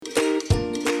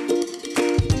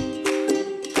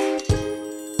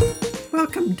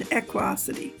Welcome to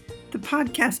Equosity, the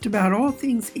podcast about all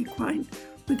things equine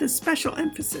with a special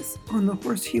emphasis on the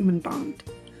horse-human bond.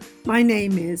 My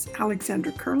name is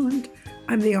Alexandra Kurland.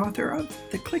 I'm the author of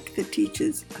The Click That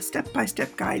Teaches, a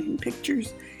step-by-step guide in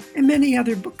pictures, and many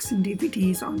other books and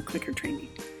DVDs on clicker training.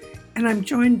 And I'm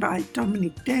joined by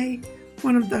Dominique Day,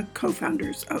 one of the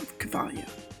co-founders of Cavalia.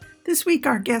 This week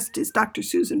our guest is Dr.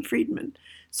 Susan Friedman.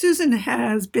 Susan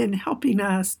has been helping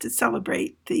us to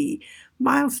celebrate the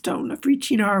milestone of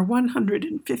reaching our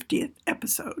 150th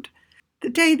episode. The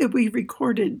day that we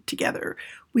recorded together,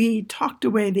 we talked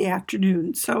away the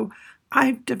afternoon, so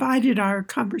I've divided our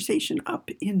conversation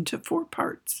up into 4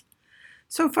 parts.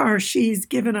 So far, she's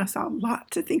given us a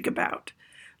lot to think about.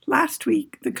 Last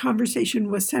week, the conversation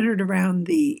was centered around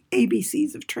the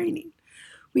ABCs of training.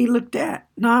 We looked at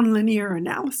nonlinear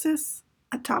analysis,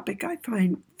 a topic I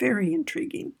find very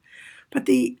intriguing. But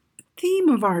the theme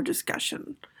of our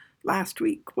discussion last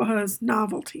week was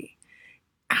novelty.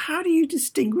 How do you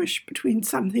distinguish between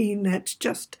something that's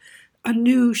just a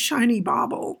new shiny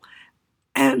bauble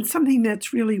and something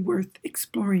that's really worth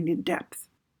exploring in depth?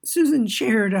 Susan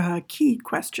shared a key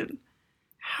question.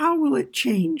 How will it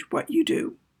change what you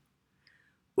do?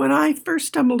 When I first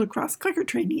stumbled across clicker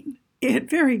training, it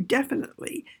very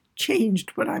definitely changed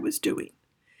what I was doing.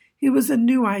 It was a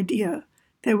new idea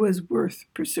that was worth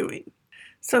pursuing.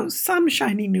 So some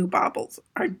shiny new baubles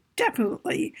are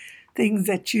definitely things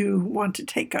that you want to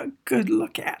take a good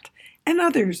look at, and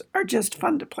others are just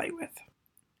fun to play with.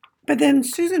 But then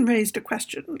Susan raised a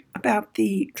question about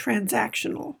the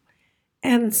transactional,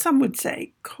 and some would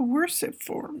say coercive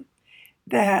form,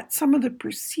 that some of the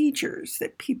procedures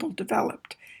that people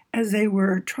developed as they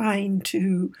were trying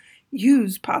to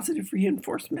use positive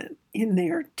reinforcement in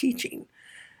their teaching.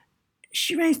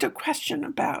 She raised a question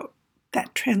about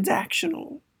that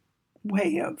transactional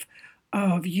way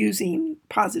of using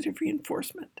positive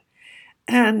reinforcement.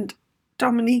 And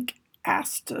Dominique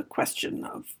asked a question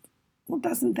of, well,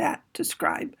 doesn't that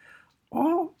describe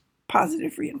all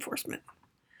positive reinforcement?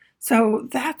 So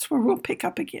that's where we'll pick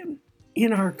up again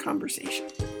in our conversation.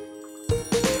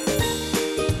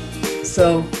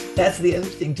 So that's the other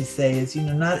thing to say is,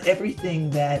 not everything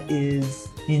that is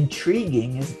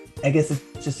intriguing is, I guess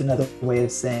it's just another way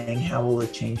of saying, how will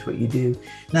it change what you do?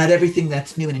 Not everything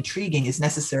that's new and intriguing is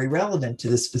necessarily relevant to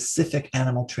the specific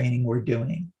animal training we're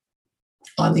doing.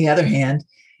 On the other hand,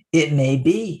 it may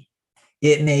be.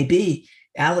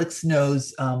 Alex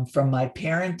knows from my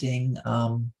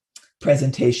parenting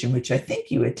presentation, which I think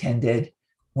you attended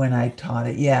when I taught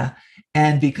it. Yeah.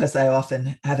 And because I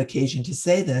often have occasion to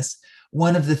say this,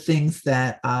 one of the things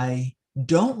that I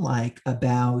don't like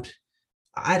about,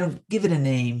 I don't give it a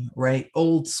name, right?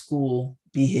 Old school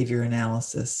behavior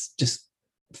analysis, just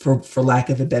for lack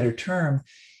of a better term,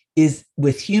 is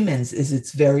with humans is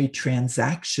its very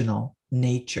transactional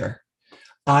nature.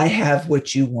 I have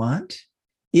what you want.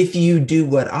 If you do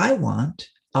what I want,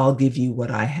 I'll give you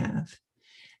what I have.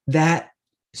 That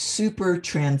super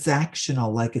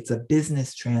transactional, like it's a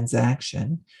business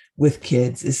transaction with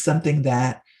kids, is something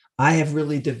that I have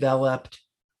really developed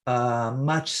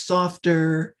much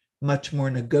softer, much more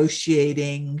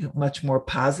negotiating, much more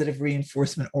positive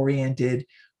reinforcement oriented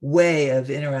way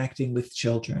of interacting with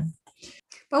children.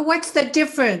 But what's the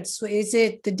difference? Is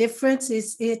it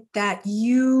that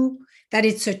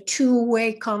it's a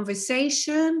two-way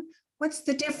conversation? What's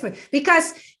the difference?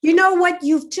 Because what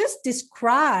you've just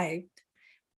described,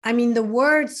 I mean, the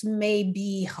words may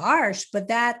be harsh, but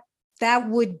that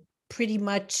would pretty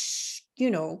much,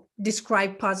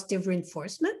 describe positive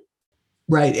reinforcement.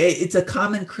 Right. It's a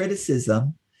common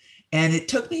criticism. And it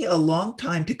took me a long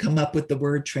time to come up with the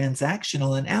word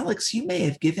transactional. And Alex, you may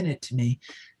have given it to me.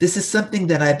 This is something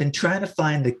that I've been trying to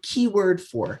find the key word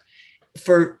for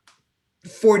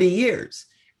 40 years.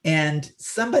 And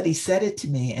somebody said it to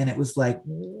me and it was like,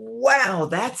 wow,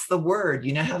 that's the word.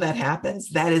 You know how that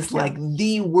happens? That is like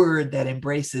the word that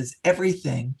embraces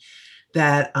everything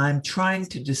that I'm trying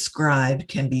to describe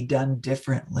can be done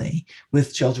differently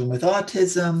with children with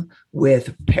autism,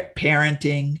 with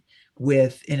parenting,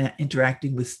 with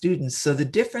interacting with students. So the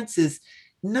difference is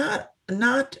not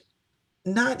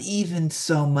even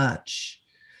so much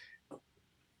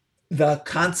the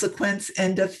consequence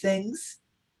end of things.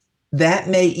 That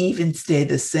may even stay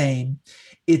the same.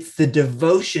 It's the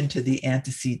devotion to the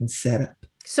antecedent setup.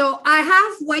 So I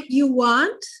have what you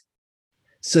want.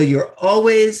 So you're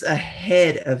always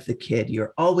ahead of the kid.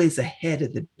 You're always ahead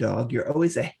of the dog. You're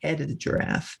always ahead of the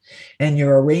giraffe. And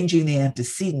you're arranging the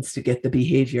antecedents to get the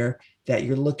behavior that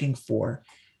you're looking for,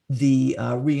 the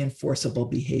reinforceable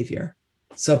behavior.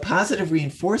 So positive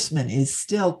reinforcement is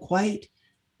still quite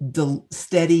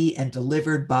steady and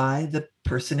delivered by the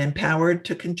person empowered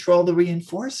to control the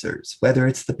reinforcers, whether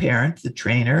it's the parent, the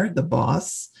trainer, the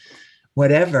boss,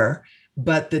 whatever.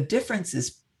 But the difference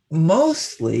is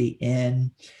mostly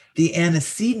in the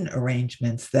antecedent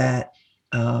arrangements that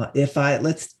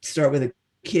let's start with a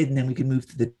kid and then we can move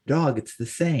to the dog, it's the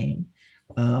same.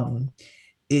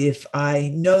 If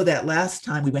I know that last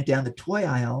time we went down the toy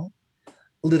aisle,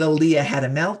 little Leah had a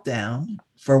meltdown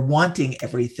for wanting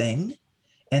everything.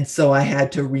 And so I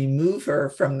had to remove her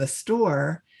from the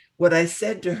store. What I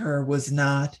said to her was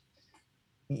not,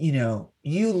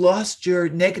 you lost your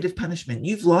negative punishment.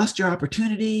 You've lost your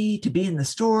opportunity to be in the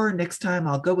store. Next time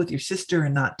I'll go with your sister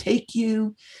and not take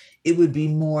you. It would be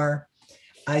more,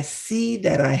 I see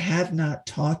that I have not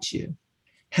taught you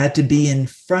how to be in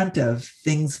front of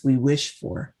things we wish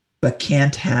for, but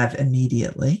can't have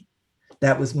immediately.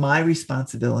 That was my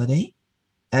responsibility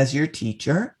as your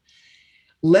teacher.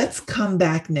 Let's come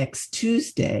back next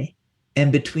Tuesday.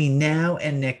 And between now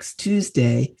and next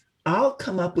Tuesday, I'll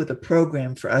come up with a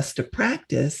program for us to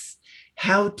practice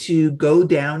how to go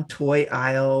down toy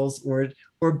aisles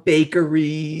or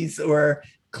bakeries or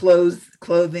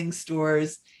clothing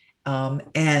stores.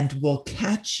 And we'll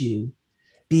catch you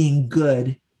being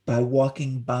good by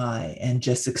walking by and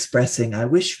just expressing, I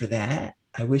wish for that.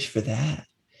 I wish for that.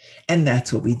 And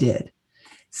that's what we did.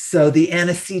 So the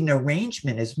antecedent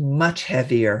arrangement is much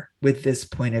heavier with this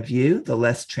point of view, the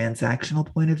less transactional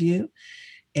point of view.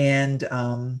 And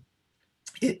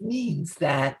it means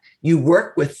that you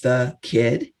work with the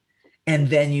kid and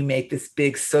then you make this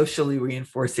big socially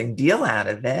reinforcing deal out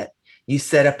of it. You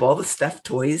set up all the stuffed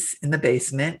toys in the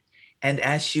basement. And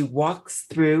as she walks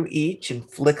through each and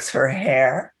flicks her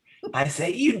hair, I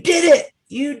say, you did it.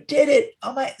 You did it.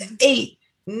 Oh my, 8,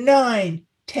 9,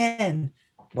 10,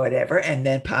 whatever. And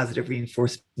then positive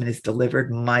reinforcement is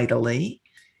delivered mightily.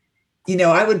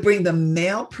 I would bring the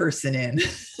male person in,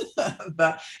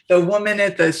 the woman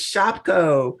at the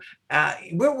Shopko.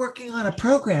 We're working on a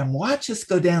program. Watch us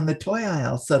go down the toy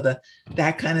aisle. So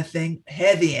that kind of thing,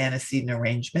 heavy antecedent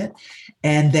arrangement,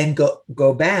 and then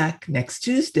go back next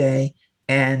Tuesday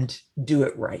and do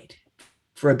it right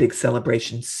for a big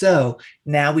celebration. So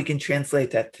now we can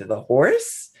translate that to the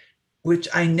horse, which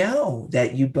I know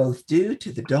that you both do,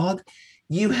 to the dog.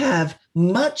 You have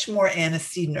much more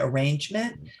antecedent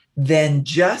arrangement than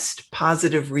just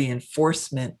positive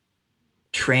reinforcement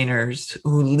trainers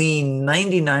who lean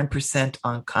 99%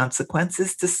 on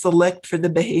consequences to select for the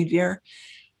behavior.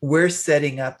 We're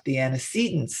setting up the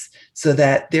antecedents so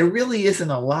that there really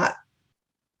isn't a lot.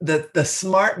 The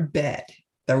smart bet,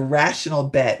 the rational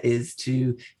bet is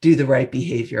to do the right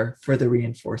behavior for the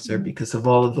reinforcer because of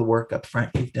all of the work up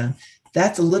front you've done.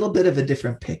 That's a little bit of a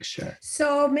different picture.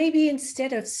 So maybe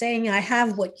instead of saying, I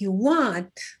have what you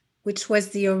want, which was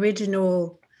the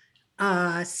original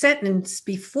sentence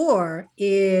before,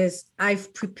 is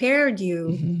I've prepared you.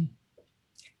 Mm-hmm.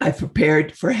 I've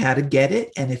prepared for how to get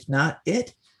it. And if not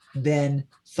it, then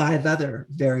 5 other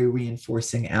very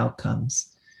reinforcing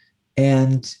outcomes.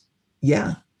 And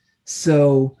yeah,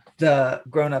 so the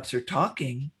grown-ups are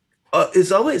talking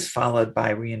is always followed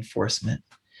by reinforcement.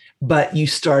 But you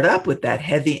start up with that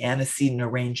heavy antecedent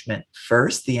arrangement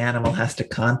first. The animal has to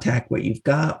contact what you've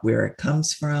got, where it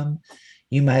comes from.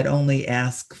 You might only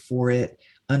ask for it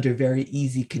under very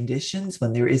easy conditions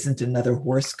when there isn't another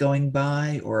horse going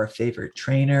by or a favorite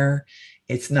trainer.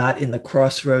 It's not in the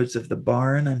crossroads of the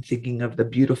barn. I'm thinking of the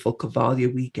beautiful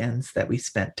Cavalia weekends that we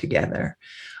spent together.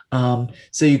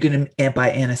 So you're going to,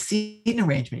 by antecedent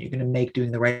arrangement, you're going to make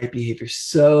doing the right behavior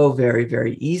so very,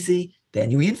 very easy. Then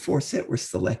you reinforce it. We're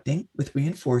selecting with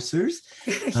reinforcers.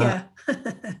 Yeah.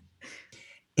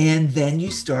 And then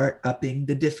you start upping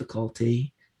the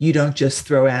difficulty. You don't just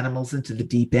throw animals into the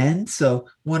deep end. So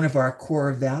one of our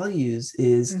core values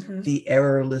is the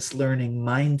errorless learning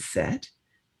mindset,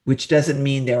 which doesn't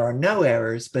mean there are no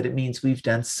errors, but it means we've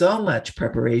done so much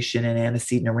preparation and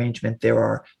antecedent arrangement, there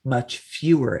are much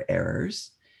fewer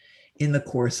errors in the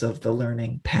course of the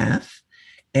learning path.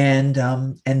 And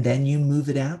then you move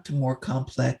it out to more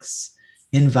complex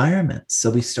environments. So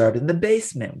we start in the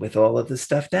basement with all of the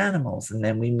stuffed animals, and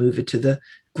then we move it to the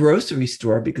grocery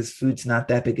store because food's not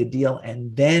that big a deal.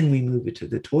 And then we move it to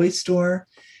the toy store.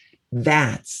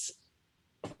 That's,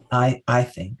 I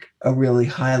think, a really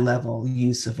high level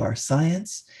use of our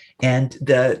science. And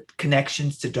the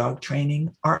connections to dog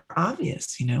training are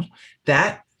obvious,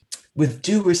 that with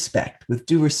due respect,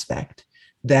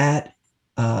 that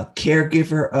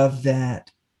caregiver of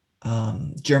that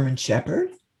German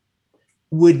Shepherd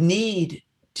would need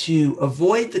to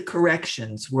avoid the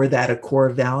corrections were that a core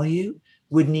value,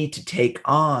 would need to take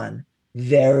on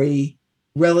very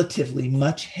relatively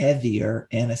much heavier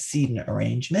antecedent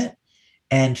arrangement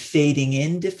and fading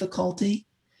in difficulty,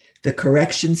 the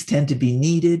corrections tend to be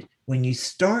needed when you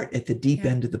start at the deep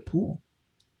end of the pool,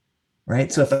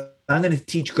 right? So if I'm going to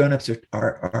teach grownups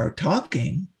are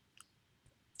talking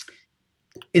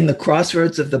in the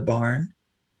crossroads of the barn,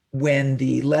 when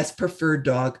the less preferred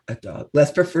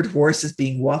less preferred horse is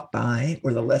being walked by,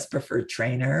 or the less preferred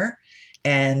trainer,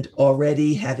 and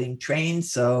already having trained,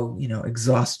 so,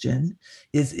 exhaustion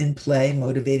is in play,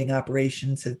 motivating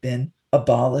operations have been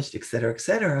abolished, et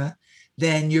cetera,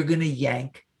 then you're going to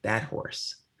yank that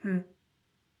horse.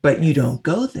 But you don't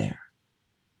go there.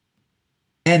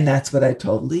 And that's what I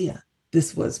told Leah.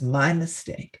 This was my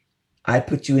mistake. I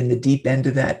put you in the deep end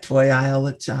of that toy aisle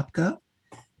at Shopko.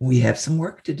 We have some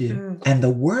work to do, and the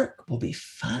work will be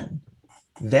fun,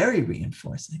 very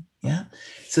reinforcing. Yeah.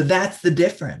 So that's the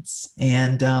difference.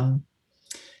 And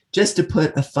just to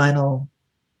put a final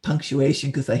punctuation,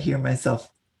 because I hear myself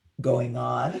going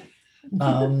on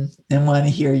and want to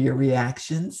hear your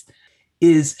reactions,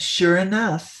 is sure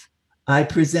enough, I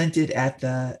presented at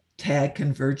the TAG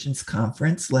Convergence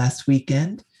Conference last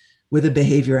weekend with a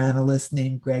behavior analyst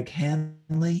named Greg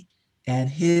Hanley, and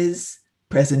his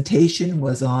presentation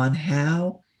was on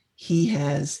how he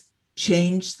has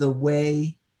changed the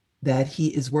way that he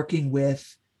is working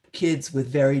with kids with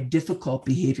very difficult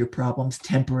behavior problems,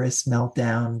 temperous,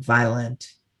 meltdown, violent,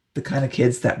 the kind of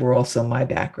kids that were also my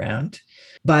background,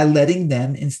 by letting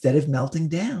them, instead of melting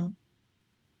down,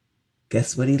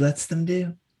 guess what he lets them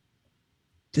do?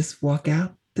 Just walk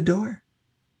out the door.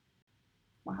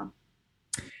 Wow.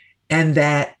 And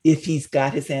that if he's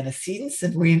got his antecedents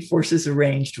and reinforcers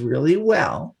arranged really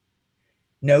well,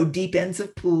 no deep ends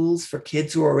of pools for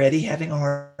kids who are already having a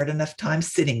hard enough time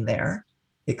sitting there,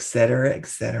 et cetera,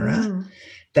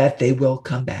 that they will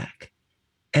come back.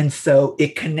 And so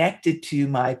it connected to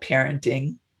my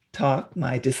parenting talk,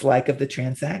 my dislike of the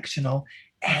transactional,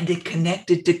 and it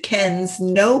connected to Ken's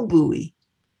no buoy.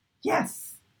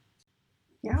 Yes.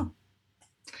 Yeah.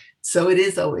 So it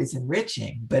is always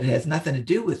enriching, but it has nothing to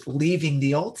do with leaving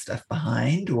the old stuff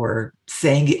behind or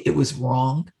saying it was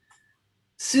wrong.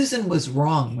 Susan was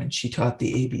wrong when she taught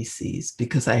the ABCs,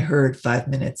 because I heard 5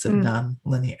 minutes of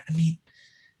nonlinear. I mean,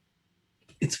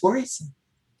 it's worrisome.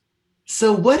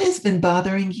 So what has been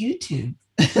bothering you two?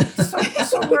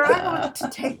 So where I want to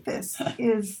take this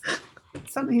is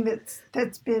something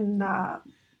that's been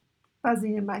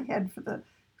buzzing in my head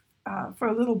for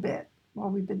a little bit while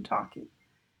we've been talking.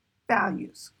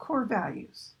 Values, core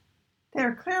values.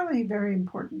 They're clearly very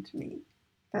important to me,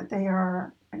 that they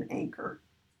are an anchor.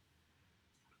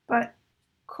 But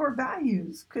core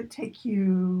values could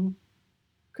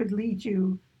lead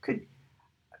you,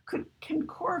 can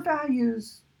core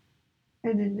values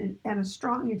and a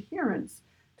strong adherence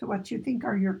to what you think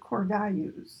are your core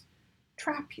values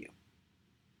trap you,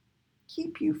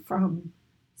 keep you from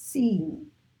seeing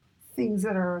things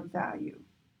that are of value,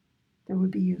 that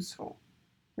would be useful,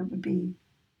 that would be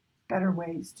better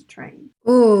ways to train?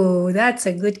 Oh, that's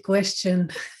a good question.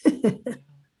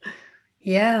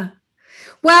 Yeah.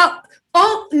 Well,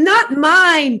 not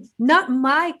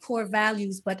my core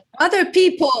values, but other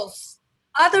people's.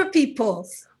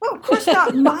 Well, of course,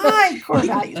 not my core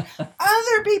values.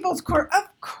 Other people's core. Of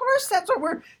course, that's what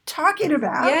we're talking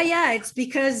about. Yeah. It's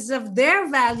because of their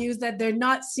values that they're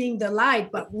not seeing the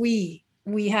light, but we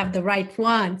have the right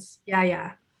ones.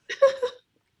 Yeah.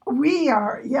 We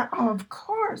are, yeah, of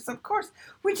course,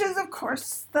 which is, of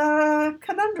course, the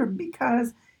conundrum,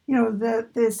 because,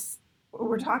 this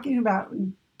we're talking about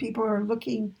when people are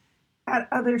looking at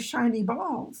other shiny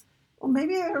balls. Well,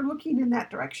 maybe they're looking in that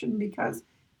direction because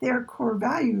their core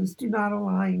values do not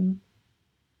align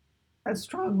as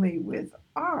strongly with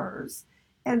ours.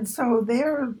 And so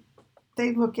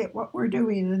they look at what we're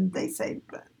doing and they say,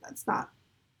 that's not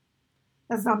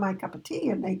my cup of tea,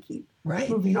 and they keep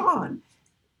moving on.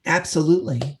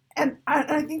 Absolutely. And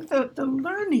I think the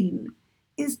learning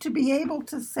is to be able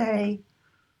to say,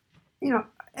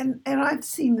 and I've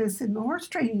seen this in the horse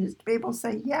training, is to be able to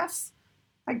say, yes,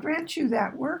 I grant you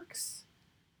that works,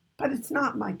 but it's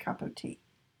not my cup of tea.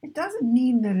 It doesn't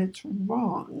mean that it's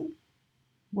wrong,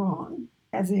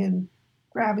 as in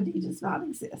gravity does not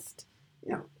exist.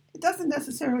 It doesn't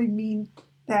necessarily mean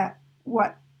that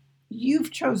what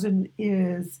you've chosen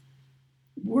is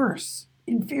worse,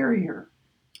 inferior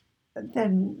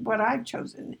than what I've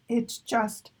chosen. It's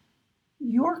just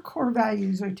your core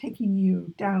values are taking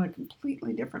you down a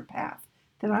completely different path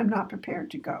that I'm not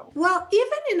prepared to go. Well,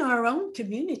 even in our own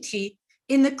community,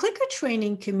 in the clicker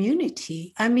training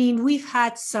community, I mean, we've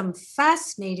had some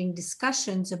fascinating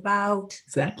discussions about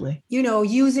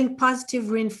using positive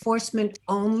reinforcement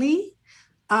only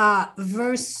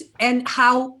versus, and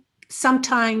how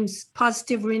sometimes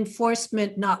positive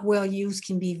reinforcement not well used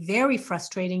can be very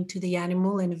frustrating to the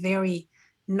animal and very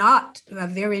not a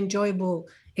very enjoyable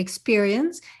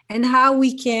experience, and how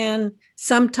we can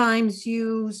sometimes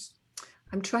use,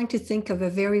 I'm trying to think of a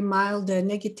very mild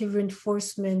negative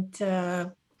reinforcement.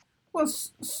 Well,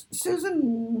 Susan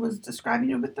was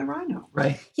describing it with the rhino.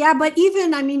 Right. Yeah, but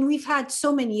even, I mean, we've had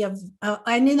so many of,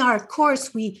 and in our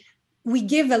course, we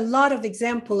give a lot of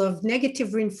example of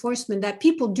negative reinforcement that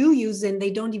people do use, and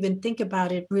they don't even think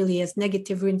about it really as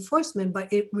negative reinforcement,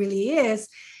 but it really is.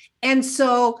 And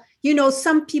so, you know,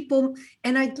 some people,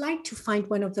 and I'd like to find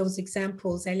one of those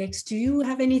examples. Alex, do you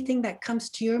have anything that comes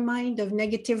to your mind of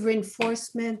negative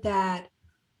reinforcement that,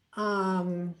 I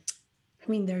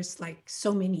mean, there's like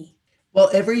so many. Well,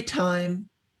 every time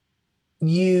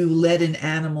you let an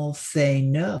animal say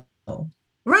no,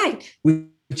 Right.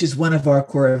 which is one of our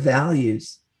core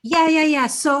values. Yeah.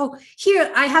 So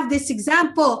here I have this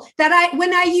example that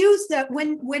when I used that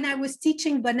when I was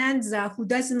teaching Bonanza, who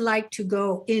doesn't like to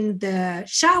go in the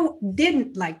shower,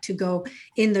 didn't like to go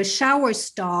in the shower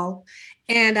stall.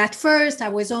 And at first I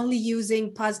was only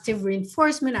using positive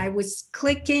reinforcement. I was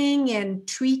clicking and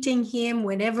treating him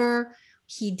whenever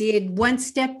he did one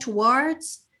step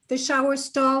towards the shower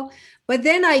stall. But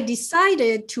then I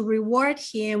decided to reward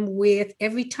him with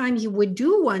every time he would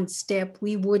do one step,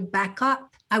 we would back up.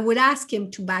 I would ask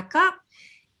him to back up,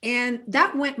 and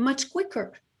that went much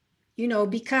quicker, you know,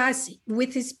 because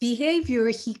with his behavior,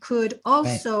 he could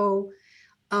also,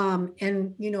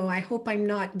 and, you know, I hope I'm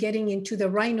not getting into the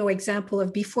rhino example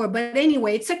of before, but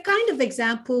anyway, it's a kind of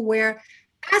example where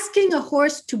asking a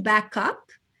horse to back up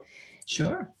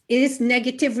Sure. is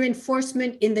negative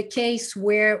reinforcement in the case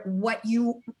where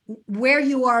you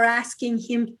are asking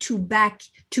him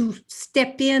to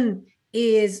step in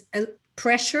is a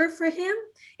pressure for him.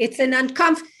 It's an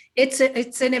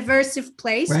it's an aversive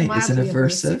place. Right. It's an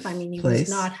aversive I mean, he place. was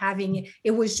not having he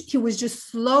was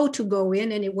just slow to go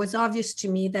in, and it was obvious to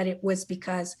me that it was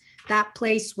because that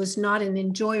place was not an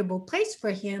enjoyable place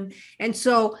for him. And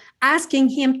so asking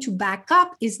him to back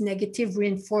up is negative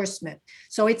reinforcement.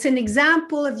 So it's an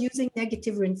example of using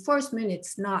negative reinforcement.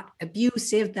 It's not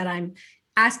abusive that I'm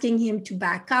asking him to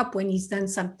back up when he's done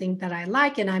something that I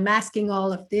like. And I'm asking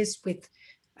all of this with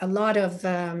a lot of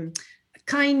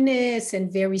kindness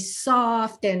and very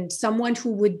soft, and someone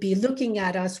who would be looking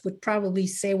at us would probably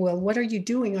say, well, what are you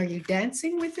doing? Are you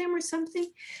dancing with him or something?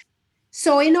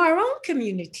 So in our own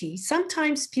community,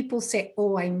 sometimes people say,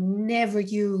 oh, I never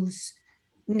use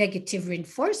negative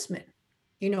reinforcement.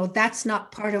 You know, that's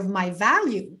not part of my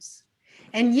values.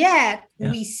 And yet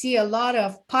we see a lot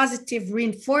of positive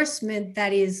reinforcement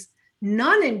that is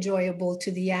non-enjoyable to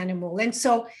the animal. And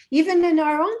so even in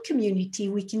our own community,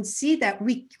 we can see that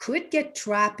we could get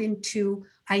trapped into,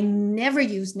 I never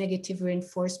use negative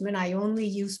reinforcement. I only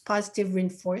use positive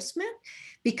reinforcement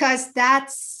because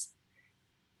that's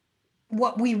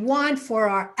what we want for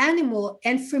our animal.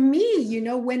 And for me, you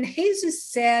know, when Jesus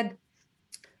said,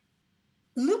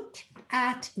 look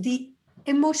at the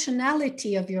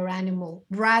emotionality of your animal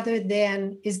rather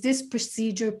than is this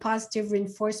procedure positive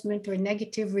reinforcement or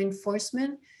negative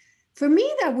reinforcement, for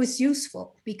me that was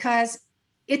useful because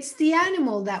it's the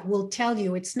animal that will tell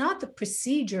you. It's not the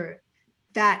procedure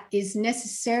that is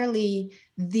necessarily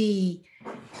the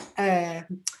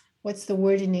what's the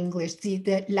word in English,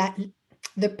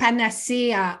 the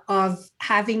panacea of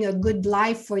having a good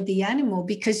life for the animal,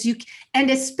 because you, and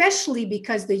especially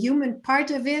because the human part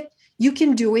of it, you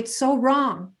can do it so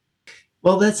wrong.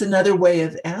 Well, that's another way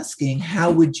of asking,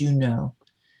 how would you know?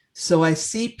 So I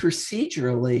see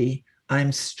procedurally,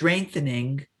 I'm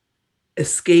strengthening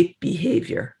escape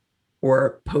behavior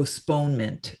or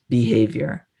postponement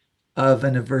behavior of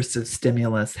an aversive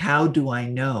stimulus. How do I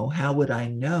know? How would I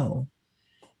know?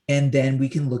 And then we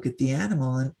can look at the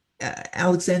animal. And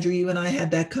Alexandra, you and I had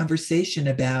that conversation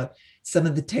about some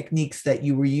of the techniques that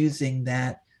you were using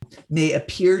that may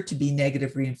appear to be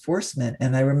negative reinforcement.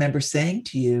 And I remember saying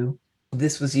to you,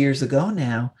 this was years ago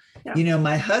now, you know,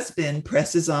 my husband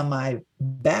presses on my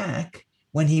back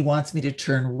when he wants me to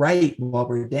turn right while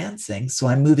we're dancing. So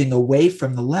I'm moving away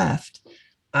from the left.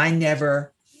 I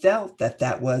never felt that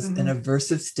that was an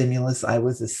aversive stimulus I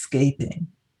was escaping.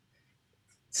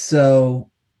 So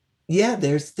yeah,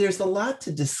 there's a lot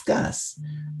to discuss.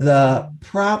 The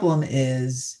problem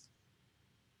is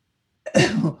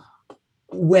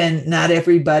when not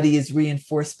everybody is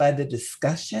reinforced by the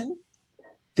discussion,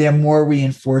 they're more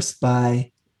reinforced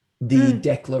by the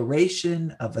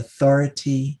declaration of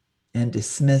authority and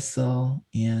dismissal.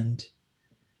 And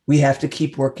we have to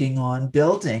keep working on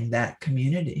building that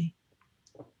community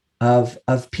of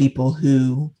people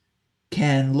who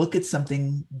can look at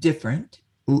something different,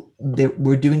 that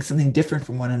we're doing something different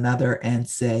from one another, and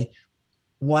say,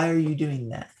 why are you doing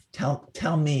that?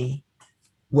 Tell me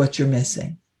what you're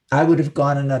missing. I would have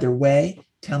gone another way.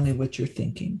 Tell me what you're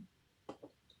thinking.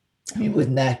 I mean,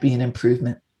 wouldn't that be an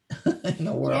improvement in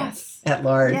the world at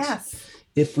large? Yes.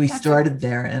 If we started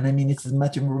there. And I mean, it's as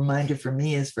much a reminder for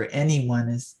me as for anyone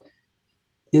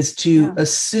is to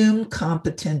assume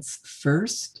competence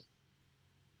first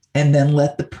and then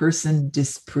let the person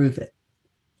disprove it,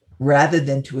 rather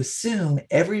than to assume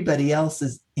everybody else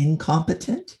is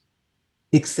incompetent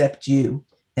except you,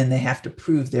 and they have to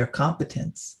prove their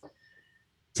competence,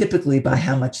 typically by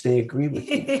how much they agree with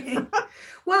you.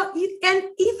 Well, and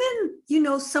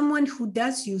even, someone who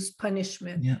does use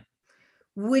punishment,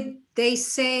 would they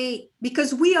say,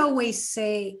 because we always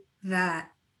say that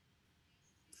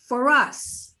for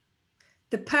us,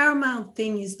 the paramount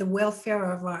thing is the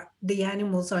welfare of the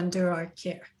animals under our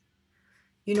care.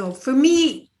 For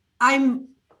me, I'm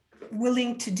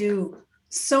willing to do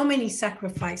so many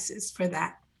sacrifices for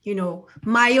that.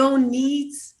 My own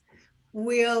needs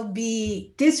will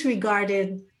be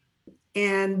disregarded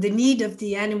and the need of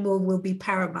the animal will be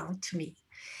paramount to me.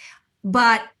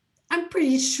 But I'm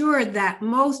pretty sure that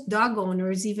most dog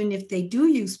owners, even if they do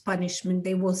use punishment,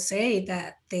 they will say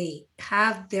that they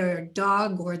have their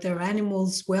dog or their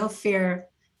animal's welfare,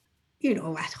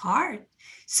 at heart.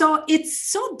 So it's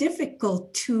so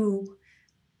difficult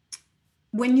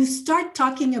when you start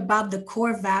talking about the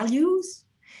core values,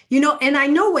 and I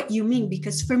know what you mean,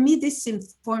 because for me, this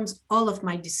informs all of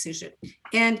my decision.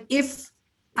 And if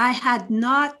I had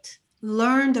not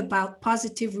learned about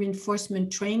positive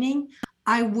reinforcement training,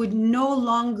 I would no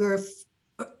longer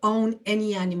own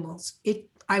any animals.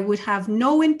 I would have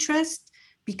no interest,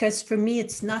 because for me,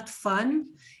 it's not fun.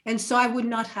 And so I would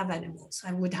not have animals.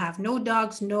 I would have no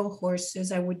dogs, no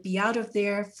horses. I would be out of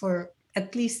there for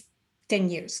at least 10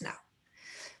 years now.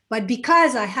 But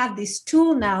because I have this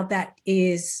tool now that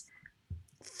is,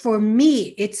 for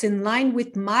me, it's in line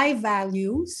with my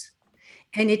values,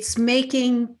 and it's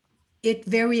making it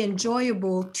very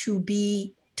enjoyable to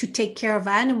take care of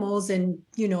animals and,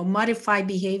 modify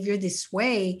behavior this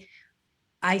way,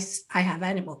 I have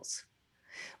animals.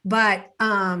 But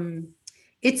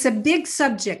it's a big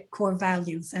subject, core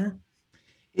values. Huh?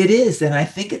 It is. And I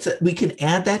think we can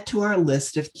add that to our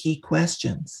list of key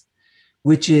questions,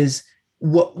 which is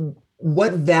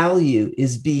what value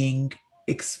is being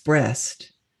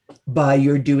expressed by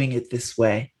your doing it this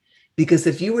way? Because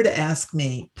if you were to ask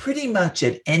me pretty much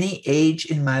at any age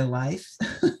in my life,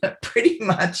 pretty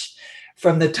much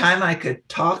from the time I could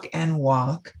talk and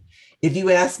walk, if you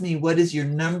ask me what is your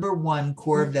number one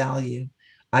core value,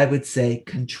 I would say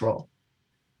control.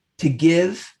 To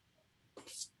give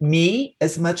me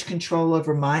as much control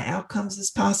over my outcomes as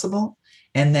possible.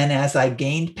 And then as I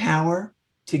gained power,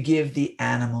 to give the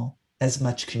animal as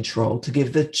much control, to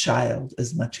give the child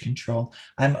as much control.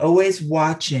 I'm always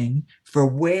watching for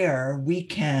where we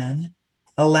can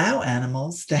allow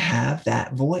animals to have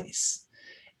that voice.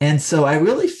 And so I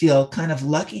really feel kind of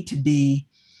lucky to be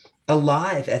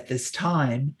alive at this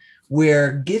time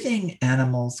where giving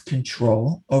animals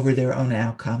control over their own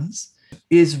outcomes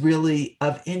is really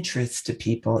of interest to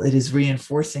people. It is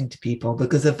reinforcing to people,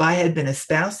 because if I had been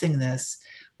espousing this,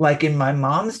 like in my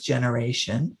mom's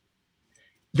generation,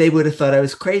 they would have thought I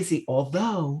was crazy,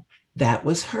 although that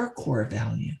was her core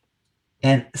value.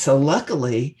 And so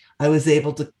luckily, I was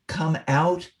able to come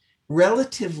out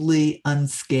relatively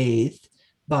unscathed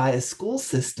by a school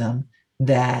system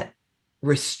that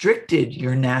restricted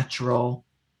your natural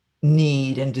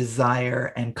need and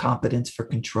desire and competence for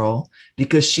control,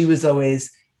 because she was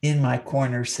always in my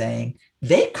corner saying,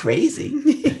 they're crazy.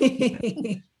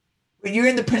 When you're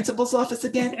in the principal's office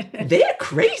again, they're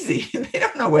crazy. They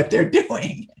don't know what they're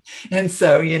doing. And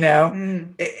so,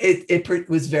 it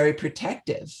was very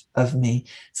protective of me.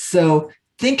 So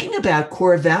thinking about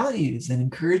core values and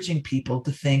encouraging people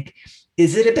to think,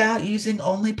 is it about using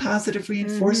only positive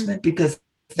reinforcement? Because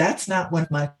that's not one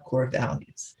of my core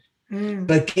values.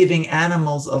 But giving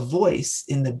animals a voice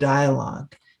in the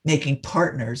dialogue, making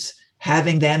partners,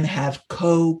 having them have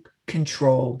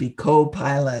co-control, be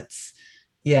co-pilots.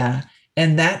 Yeah.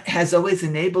 And that has always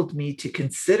enabled me to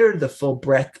consider the full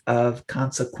breadth of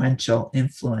consequential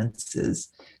influences,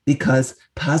 because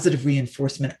positive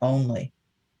reinforcement only,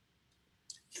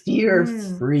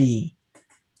 fear-free,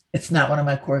 it's not one of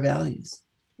my core values.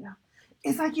 Yeah.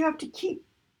 It's like you have to keep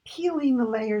peeling the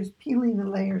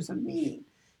layers of meaning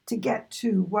to get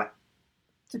to what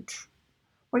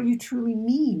you truly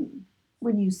mean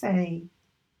when you say,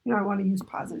 I want to use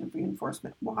positive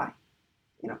reinforcement. Why?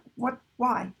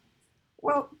 Why?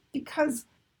 Well, because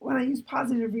when I use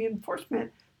positive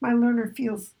reinforcement, my learner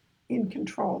feels in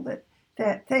control,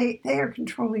 that they are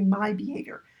controlling my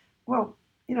behavior. Well,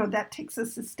 that takes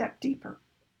us a step deeper.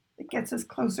 It gets us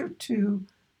closer to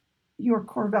your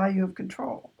core value of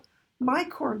control. My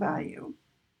core value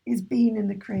is being in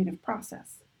the creative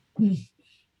process. Mm.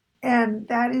 And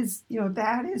that is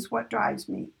what drives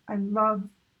me. I love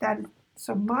that.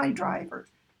 So my driver,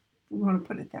 we want to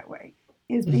put it that way,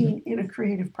 is being in a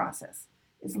creative process,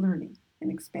 is learning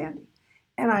and expanding.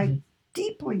 And I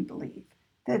deeply believe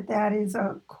that is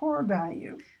a core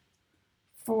value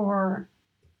for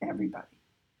everybody.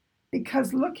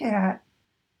 Because look at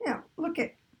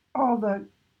all the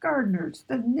gardeners,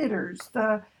 the knitters,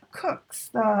 the cooks,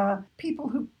 the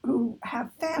people who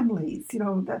have families,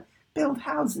 that build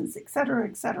houses, et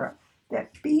cetera,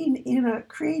 that being in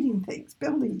creating things,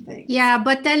 building things. Yeah,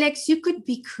 but Alex, you could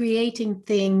be creating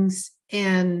things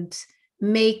and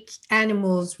make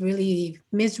animals really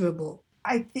miserable.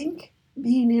 I think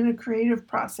being in a creative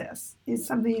process is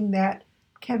something that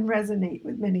can resonate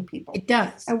with many people. It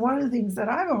does. And one of the things that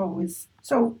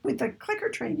so with the clicker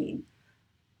training,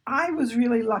 I was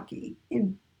really lucky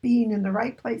in being in the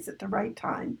right place at the right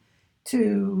time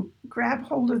to grab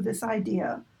hold of this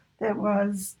idea that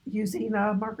was using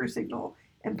a marker signal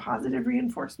and positive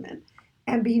reinforcement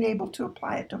and being able to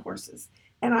apply it to horses.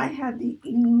 And I had the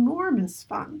enormous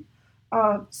fun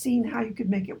of seeing how you could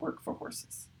make it work for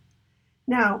horses.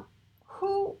 Now,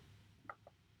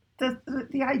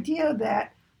 the idea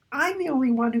that I'm the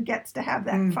only one who gets to have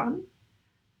that fun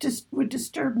just would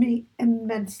disturb me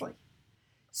immensely.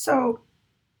 So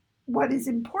what is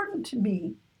important to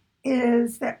me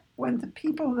is that when the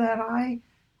people that I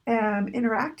am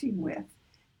interacting with,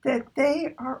 that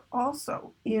they are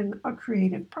also in a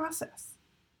creative process.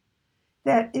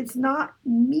 That it's not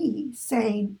me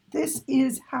saying, this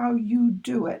is how you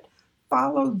do it.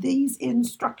 Follow these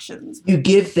instructions. You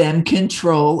give them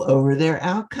control over their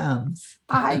outcomes.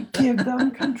 I give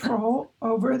them control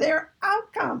over their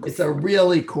outcomes. It's a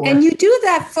really core. And you do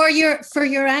that for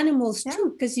your animals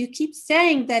too, because you keep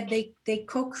saying that they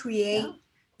co-create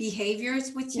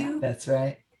behaviors with you. That's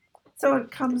right. So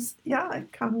it comes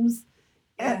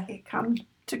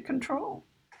to control.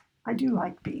 I do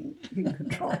like being in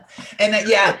control.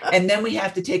 And then we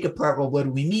have to take apart, well, what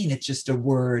do we mean? It's just a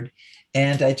word.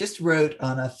 And I just wrote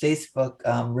on a Facebook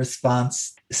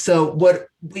response. So what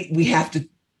we have to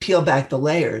peel back the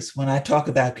layers. When I talk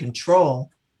about control,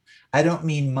 I don't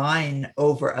mean mine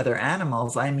over other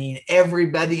animals. I mean,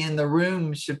 everybody in the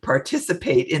room should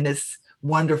participate in this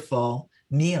wonderful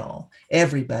meal.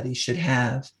 Everybody should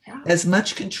have as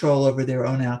much control over their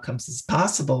own outcomes as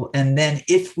possible. And then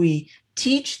if we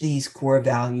teach these core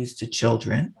values to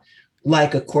children,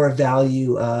 like a core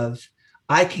value of,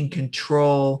 I can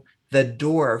control the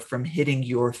door from hitting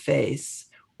your face,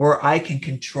 or I can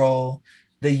control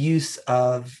the use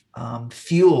of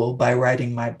fuel by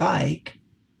riding my bike.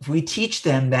 If we teach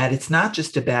them that it's not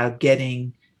just about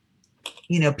getting,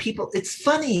 people, it's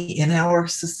funny in our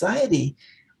society,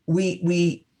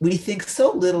 we think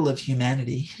so little of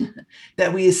humanity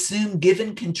that we assume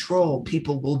given control,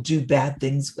 people will do bad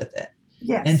things with it.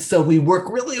 Yes. And so we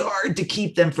work really hard to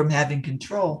keep them from having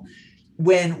control,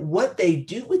 when what they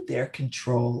do with their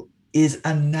control is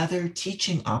another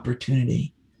teaching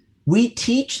opportunity. We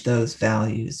teach those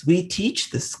values, we teach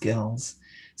the skills,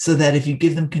 so that if you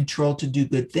give them control to do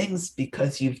good things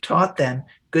because you've taught them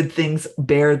good things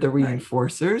bear the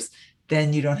reinforcers,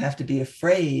 then you don't have to be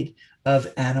afraid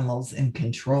of animals in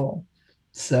control.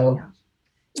 So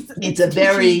it's a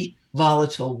very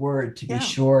volatile word, to be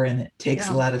sure, and it takes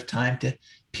a lot of time to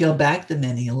peel back the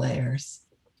many layers.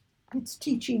 It's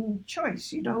teaching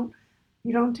choice. You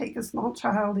don't take a small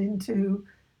child into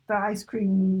the ice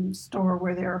cream store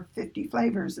where there are 50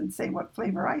 flavors and say, what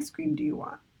flavor ice cream do you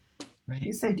want? Right.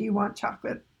 You say, do you want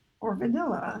chocolate or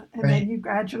vanilla? And then you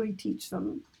gradually teach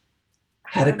them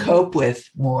how to cope with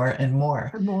more and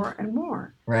more. And more and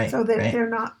more. Right. So that they're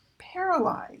not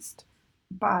paralyzed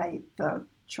by the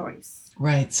choice.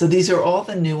 Right. So these are all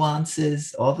the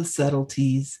nuances, all the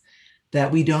subtleties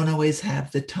that we don't always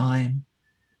have the time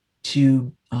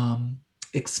to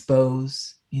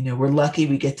expose. We're lucky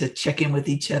we get to check in with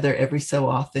each other every so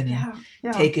often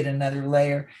and take it another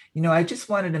layer. I just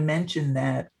wanted to mention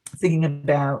that, thinking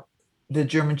about the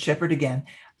German Shepherd again,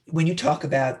 when you talk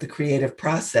about the creative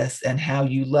process and how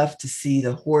you love to see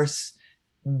the horse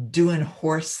doing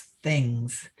horse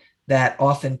things that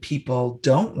often people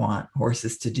don't want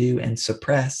horses to do and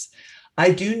suppress.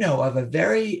 I do know of a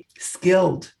very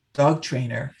skilled dog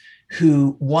trainer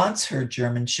who wants her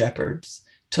German Shepherds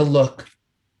to look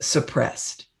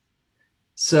suppressed.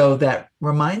 So that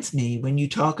reminds me, when you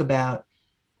talk about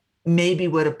maybe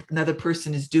what another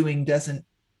person is doing doesn't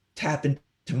tap into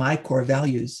my core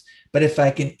values. But if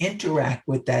I can interact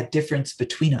with that difference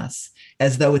between us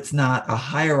as though it's not a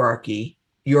hierarchy,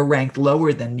 you're ranked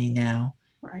lower than me now,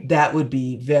 Right. that would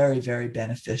be very, very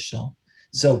beneficial.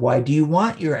 So why do you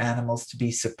want your animals to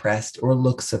be suppressed or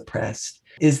look suppressed?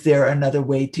 Is there another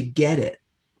way to get it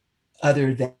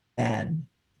other than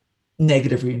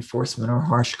negative reinforcement or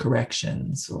harsh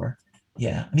corrections? Or,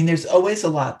 yeah, I mean, there's always a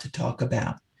lot to talk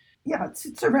about. Yeah,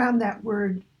 it's around that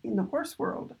word in the horse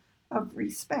world of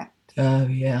respect. Oh,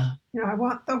 yeah. I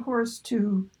want the horse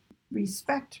to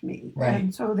respect me. Right.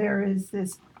 And so there is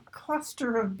this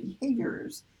cluster of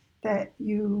behaviors that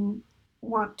you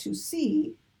want to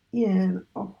see in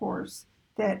a horse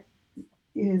that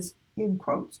is, in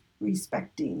quotes,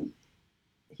 respecting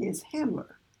his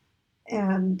handler.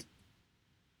 And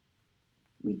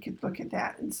we could look at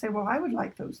that and say, well, I would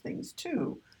like those things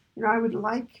too. I would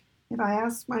like, if I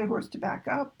ask my horse to back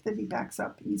up, that he backs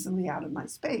up easily out of my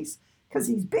space because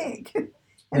he's big. And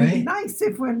it'd be nice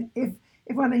if when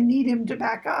I need him to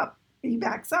back up, he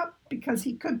backs up because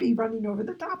he could be running over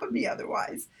the top of me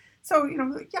otherwise. So,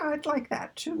 yeah, I'd like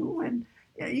that too. And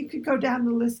you could go down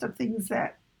the list of things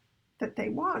that they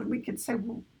want. We could say,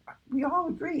 well, we all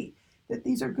agree that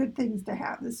these are good things to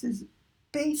have. This is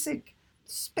basic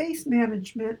space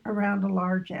management around a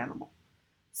large animal.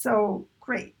 So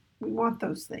great, we want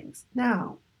those things.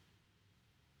 Now,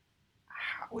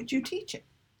 how would you teach it?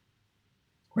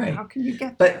 Right. How can you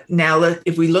get there? But now,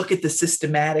 if we look at the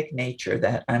systematic nature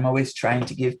that I'm always trying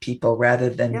to give people rather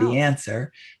than the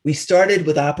answer, we started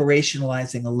with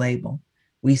operationalizing a label.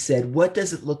 We said, what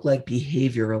does it look like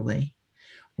behaviorally?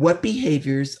 What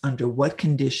behaviors under what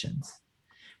conditions?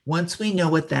 Once we know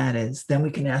what that is, then we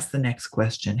can ask the next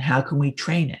question, how can we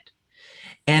train it?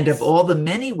 And of all the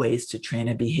many ways to train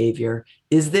a behavior,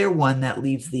 is there one that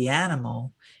leaves the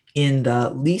animal in the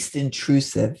least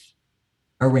intrusive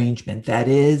arrangement? That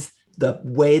is the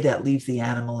way that leaves the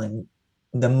animal in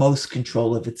the most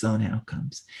control of its own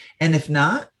outcomes. And if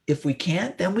not, if we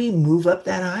can't, then we move up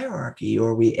that hierarchy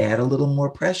or we add a little more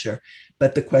pressure.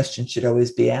 But the question should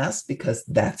always be asked because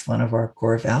that's one of our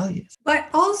core values. But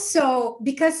also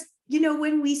because,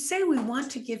 when we say we want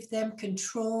to give them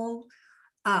control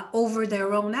over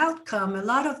their own outcome, a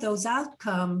lot of those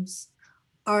outcomes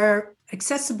are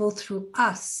accessible through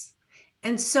us.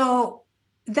 And so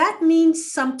that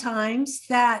means sometimes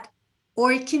that,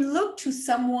 or it can look to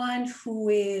someone who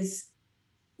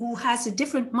has a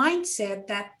different mindset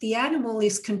that the animal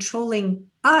is controlling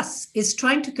us, is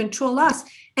trying to control us.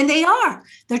 And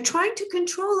they're trying to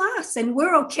control us. And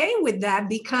we're okay with that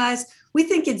because we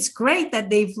think it's great that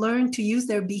they've learned to use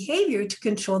their behavior to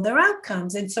control their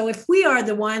outcomes. And so if we are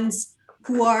the ones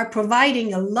who are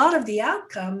providing a lot of the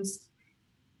outcomes,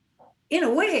 in a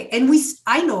way, and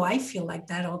I feel like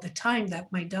that all the time,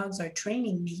 that my dogs are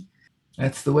training me.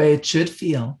 That's the way it should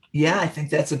feel. Yeah, I think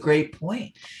that's a great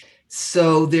point.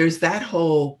 So there's that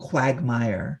whole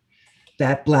quagmire,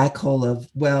 that black hole of,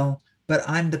 well, but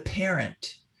I'm the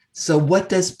parent. So what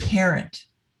does parent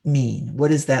mean?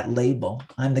 What is that label?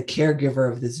 I'm the caregiver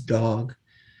of this dog.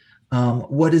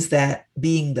 What is that,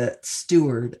 being the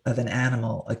steward of an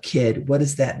animal, a kid? What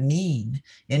does that mean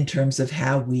in terms of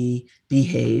how we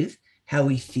behave, how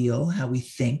we feel, how we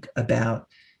think about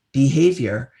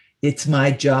behavior? It's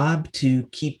my job to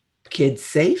keep kids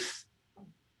safe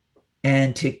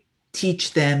and to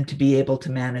teach them to be able to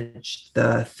manage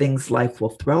the things life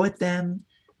will throw at them,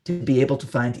 to be able to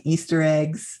find Easter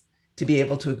eggs, to be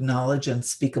able to acknowledge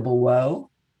unspeakable woe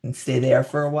and stay there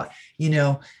for a while.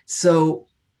 So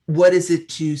what is it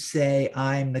to say,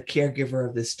 I'm the caregiver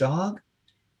of this dog,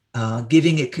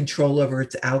 giving it control over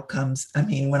its outcomes? I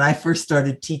mean, when I first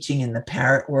started teaching in the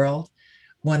parrot world,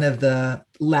 one of the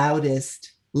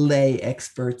loudest lay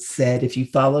experts said, if you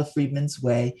follow Friedman's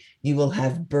way, you will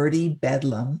have birdie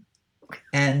bedlam.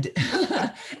 And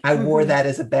I wore that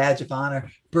as a badge of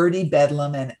honor, birdie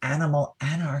bedlam and animal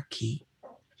anarchy.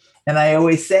 And I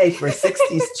always say, for a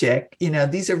 60s chick,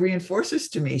 these are reinforcers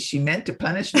to me. She meant to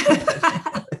punish me.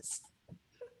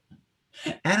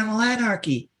 Animal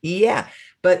anarchy. Yeah.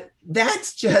 But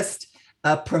that's just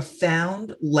a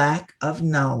profound lack of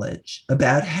knowledge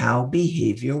about how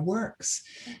behavior works.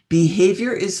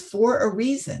 Behavior is for a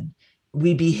reason.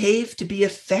 We behave to be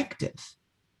effective.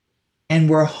 And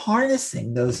we're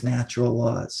harnessing those natural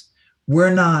laws.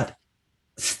 We're not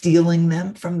stealing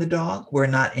them from the dog. We're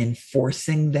not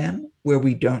enforcing them where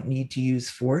we don't need to use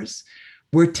force.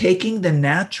 We're taking the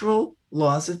natural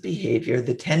laws of behavior,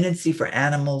 the tendency for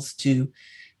animals to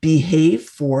behave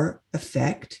for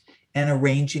effect, and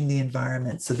arranging the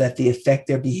environment so that the effect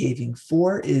they're behaving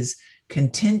for is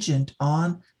contingent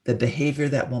on the behavior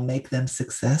that will make them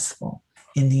successful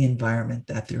in the environment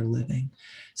that they're living.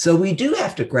 So we do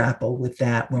have to grapple with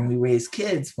that when we raise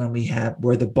kids, when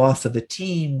we're the boss of a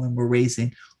team, when we're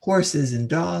raising horses and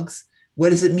dogs. What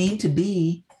does it mean to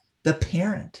be the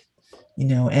parent?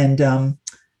 And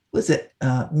was it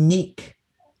Meek,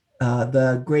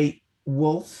 the great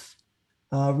wolf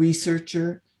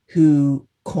researcher who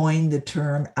coined the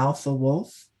term alpha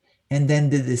wolf, and then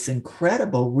did this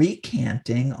incredible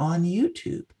recanting on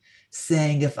YouTube,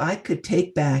 saying, if I could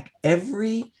take back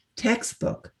every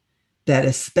textbook that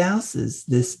espouses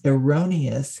this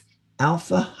erroneous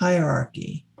alpha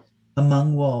hierarchy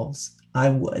among wolves, I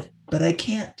would, but I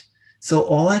can't. So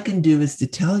all I can do is to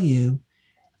tell you,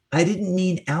 I didn't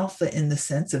mean alpha in the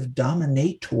sense of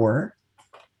dominator.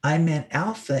 I meant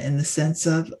alpha in the sense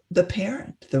of the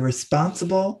parent, the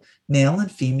responsible male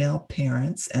and female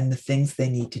parents, and the things they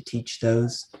need to teach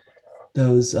those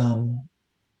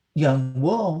young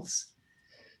wolves.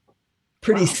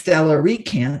 Pretty stellar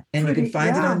recant, and you can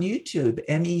find it on YouTube.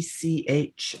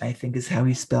 Mech, I think, is how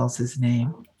he spells his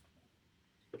name.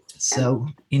 So,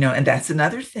 and that's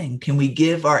another thing. Can we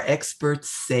give our experts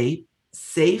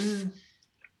safe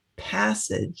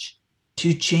passage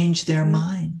to change their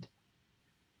mind?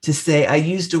 To say, I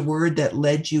used a word that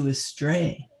led you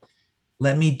astray.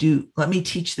 Let me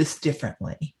teach this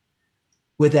differently,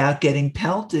 without getting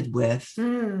pelted with,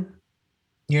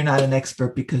 you're not an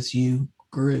expert because you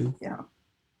grew. Yeah.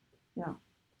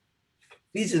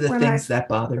 These are the things that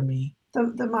bother me.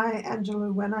 The Maya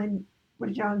Angelou, when I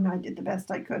was young, I did the best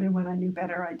I could, and when I knew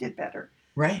better, I did better.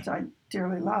 Right. So I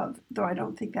dearly love, though I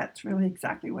don't think that's really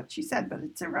exactly what she said, but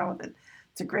it's irrelevant.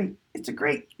 It's a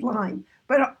great line.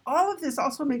 But all of this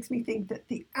also makes me think that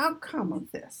the outcome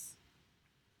of this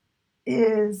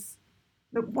is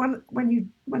that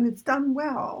when it's done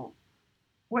well,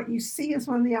 what you see as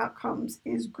one of the outcomes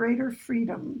is greater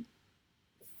freedom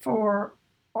for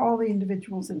all the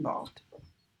individuals involved.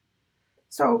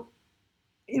 So,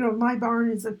 my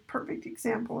barn is a perfect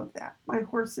example of that. My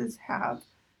horses have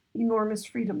enormous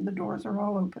freedom. The doors are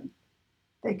all open.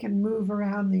 They can move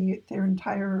around their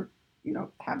entire,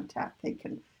 habitat. They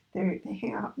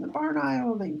hang out in the barn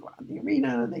aisle. They can go out in the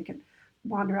arena. They can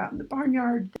wander out in the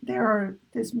barnyard. There are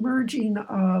this merging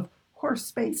of horse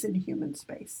space and human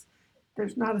space.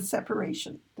 There's not a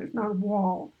separation. There's not a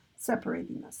wall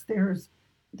separating us. There's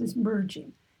this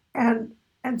merging. And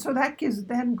so that gives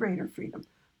them greater freedom.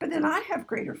 But then I have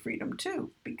greater freedom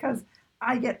too, because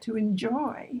I get to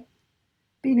enjoy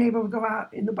being able to go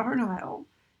out in the barn aisle,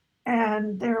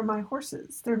 and there are my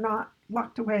horses. They're not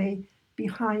locked away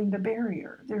behind a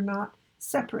barrier. They're not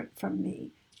separate from me.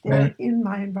 They're in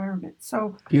my environment.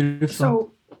 So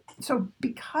beautiful. So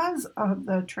because of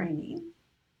the training,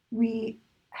 we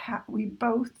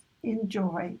both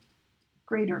enjoy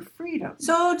greater freedom.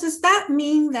 So does that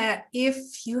mean that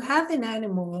if you have an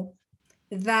animal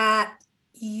that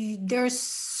there's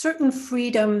certain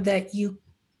freedom that you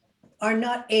are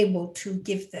not able to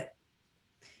give them,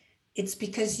 it's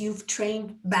because you've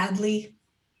trained badly?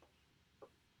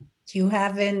 You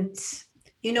haven't,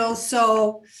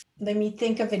 so let me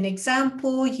think of an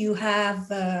example. You have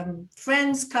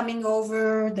friends coming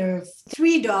over, there are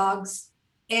 3 dogs,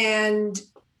 and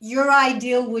your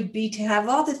ideal would be to have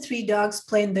all the 3 dogs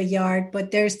play in the yard, but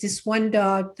there's this one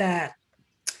dog that,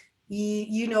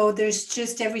 there's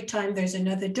just every time there's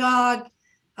another dog,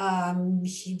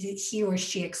 he or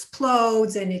she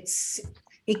explodes, and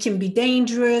it can be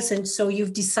dangerous. And so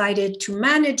you've decided to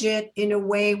manage it in a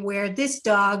way where this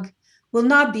dog will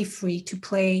not be free to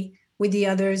play with the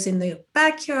others in the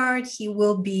backyard. He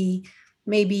will be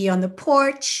maybe on the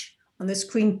porch, on the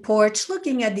screen porch,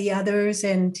 looking at the others,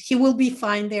 and he will be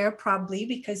fine there probably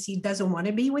because he doesn't want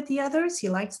to be with the others. He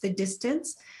likes the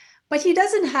distance, but he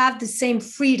doesn't have the same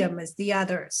freedom as the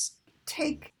others.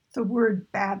 Take the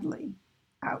word badly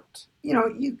out.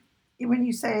 When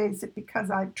you say, is it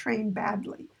because I've trained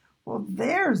badly? Well,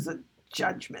 there's a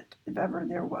judgment, if ever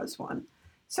there was one.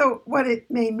 So what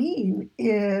it may mean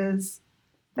is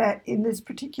that in this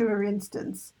particular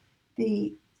instance,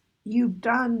 you've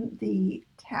done the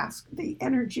task, the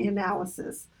energy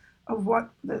analysis of what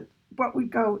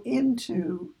would go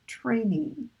into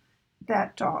training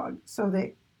that dog so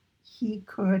that he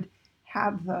could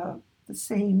have the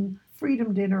same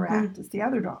freedom to interact as the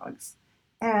other dogs.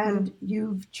 And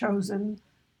you've chosen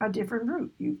a different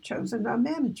route. You've chosen a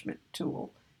management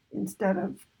tool instead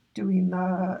of doing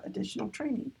the additional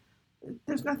training.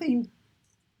 There's nothing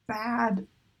bad,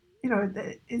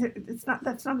 it's not,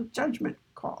 that's not a judgment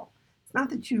call. It's not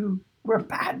that you were a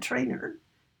bad trainer.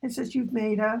 It's just you've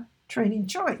made a training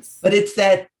choice. But it's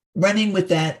that running with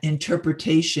that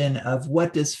interpretation of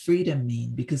what does freedom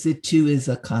mean, because it too is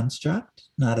a construct,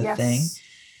 not a thing. Yes.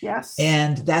 Yes.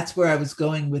 And that's where I was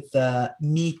going with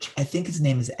Meek, I think his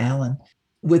name is Alan,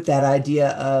 with that idea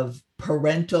of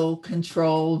parental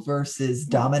control versus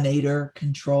dominator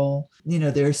control. You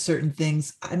know, there are certain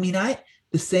things. I mean,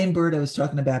 the same bird I was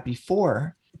talking about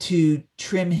before, to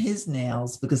trim his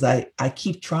nails, because I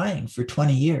keep trying for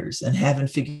 20 years and haven't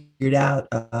figured out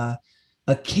a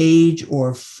cage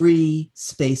or free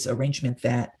space arrangement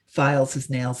that files his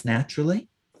nails naturally.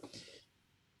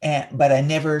 But I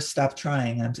never stop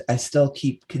trying. I still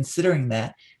keep considering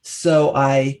that. So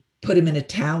I put him in a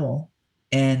towel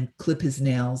and clip his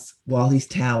nails while he's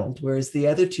toweled. Whereas the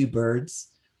other two birds,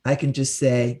 I can just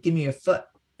say, give me your foot,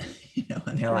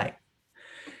 and they're like,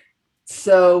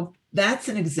 so that's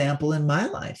an example in my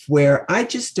life where I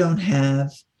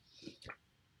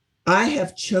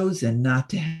have chosen not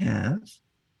to have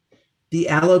the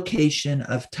allocation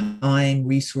of time,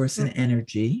 resource, and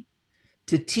energy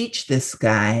to teach this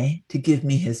guy to give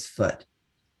me his foot.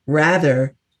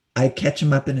 Rather, I catch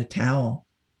him up in a towel,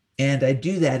 and I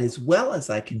do that as well as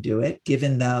I can do it,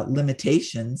 given the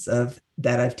limitations of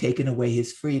that I've taken away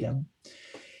his freedom.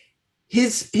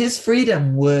 His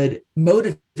freedom would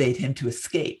motivate him to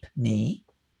escape me,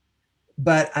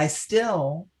 but I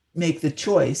still make the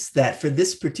choice that for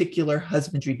this particular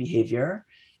husbandry behavior,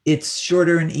 it's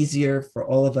shorter and easier for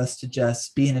all of us to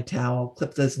just be in a towel,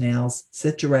 clip those nails,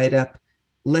 sit you right up,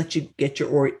 let you get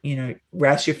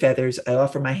rouse your feathers. I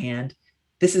offer my hand.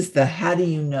 This is the how do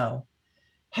you know?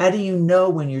 How do you know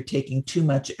when you're taking too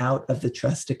much out of the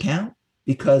trust account?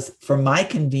 Because for my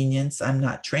convenience, I'm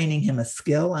not training him a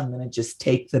skill. I'm going to just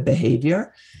take the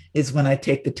behavior. Is when I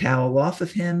take the towel off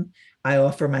of him, I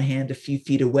offer my hand a few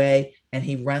feet away, and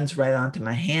he runs right onto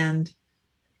my hand.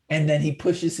 And then he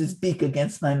pushes his beak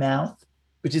against my mouth,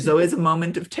 which is always a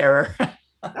moment of terror,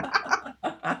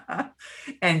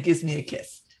 and gives me a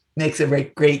kiss. Makes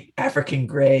a great African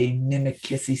gray mimic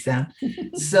kissy sound.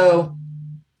 So,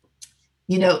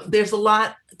 there's a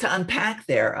lot to unpack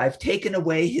there. I've taken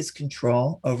away his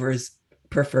control over his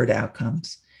preferred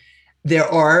outcomes. There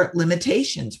are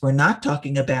limitations. We're not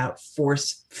talking about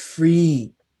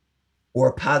force-free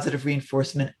or positive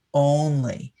reinforcement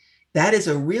only. That is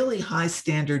a really high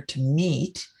standard to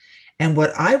meet. And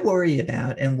what I worry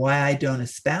about, and why I don't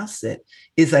espouse it,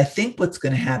 is I think what's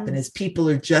going to happen is people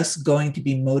are just going to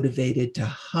be motivated to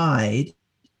hide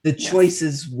the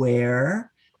choices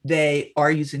where they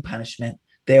are using punishment,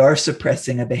 they are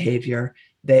suppressing a behavior,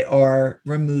 they are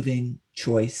removing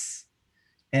choice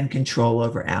and control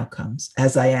over outcomes,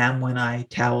 as I am when I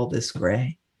towel this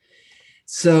gray.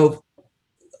 So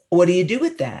what do you do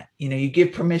with that? You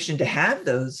give permission to have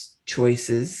those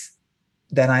choices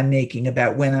that I'm making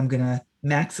about when I'm going to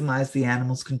maximize the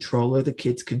animal's control or the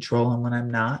kid's control and when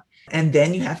I'm not. And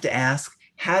then you have to ask,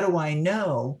 how do I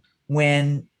know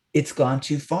when it's gone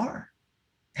too far?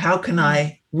 How can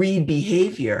I read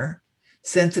behavior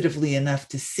sensitively enough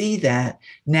to see that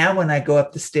now when I go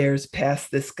up the stairs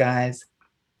past this guy's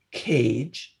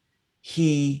cage,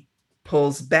 he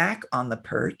pulls back on the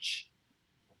perch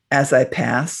as I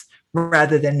pass,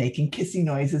 rather than making kissy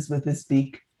noises with his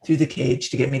beak through the cage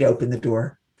to get me to open the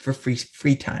door for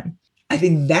free time. I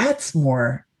think that's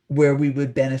more where we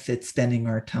would benefit spending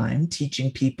our time, teaching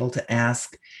people to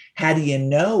ask, how do you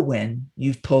know when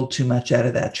you've pulled too much out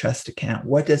of that trust account?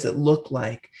 What does it look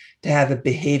like to have a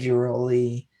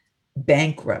behaviorally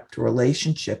bankrupt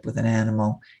relationship with an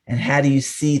animal? And how do you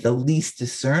see the least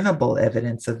discernible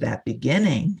evidence of that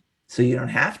beginning so you don't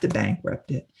have to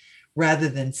bankrupt it, rather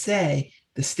than say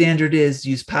the standard is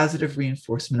use positive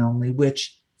reinforcement only,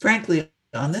 which frankly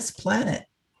on this planet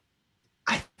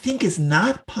I think is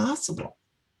not possible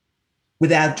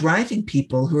without driving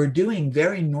people who are doing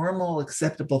very normal,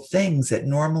 acceptable things at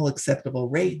normal, acceptable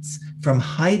rates from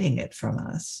hiding it from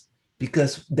us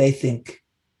because they think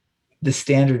the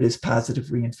standard is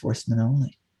positive reinforcement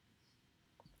only.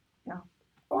 Yeah.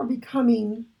 Or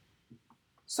becoming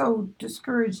so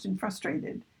discouraged and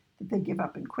frustrated that they give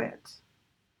up and quit.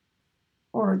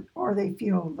 Or they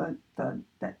feel the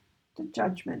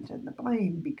judgment and the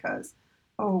blame because,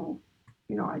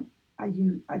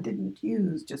 I didn't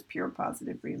use just pure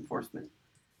positive reinforcement.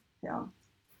 Yeah.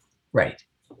 Right.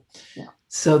 Yeah.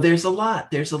 So there's a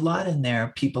lot in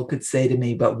there. People could say to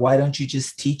me, but why don't you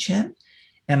just teach him?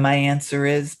 And my answer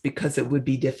is because it would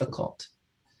be difficult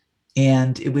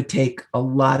and it would take a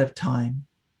lot of time.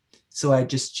 So I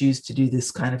just choose to do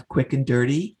this kind of quick and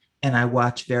dirty, and I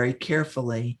watch very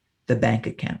carefully the bank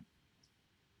account.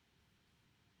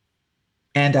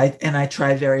 And I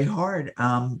try very hard.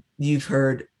 You've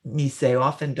heard me say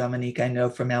often, Dominique, I know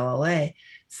from LLA,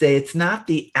 say it's not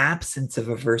the absence of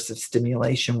aversive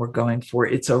stimulation we're going for,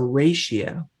 it's a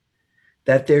ratio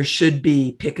that there should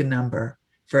be, pick a number,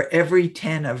 for every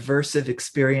 10 aversive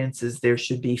experiences, there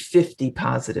should be 50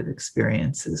 positive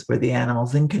experiences where the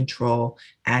animal's in control,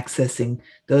 accessing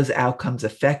those outcomes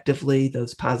effectively,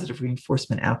 those positive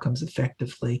reinforcement outcomes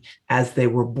effectively, as they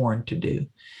were born to do.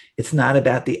 It's not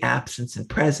about the absence and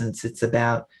presence, it's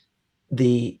about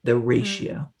the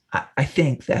ratio. I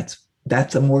think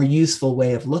that's a more useful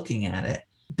way of looking at it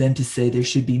than to say there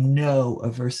should be no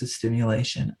aversive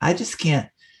stimulation. I just can't.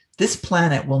 This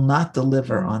planet will not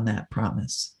deliver on that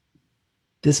promise.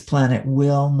 This planet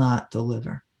will not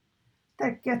deliver.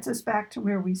 That gets us back to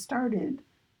where we started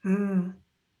a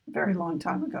very long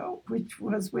time ago, which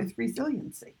was with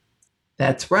resiliency.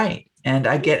 That's right. And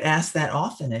I get asked that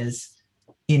often is,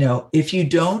 if you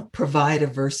don't provide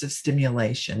aversive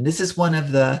stimulation, this is one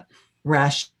of the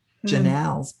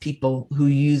rationales people who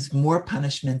use more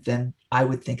punishment than I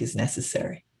would think is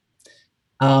necessary,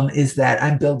 is that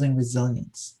I'm building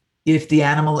resilience. If the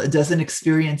animal doesn't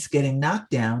experience getting knocked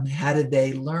down, how do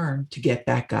they learn to get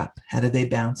back up? How do they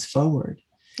bounce forward?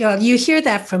 Yeah, you hear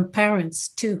that from parents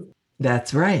too.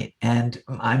 That's right. And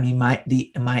I mean,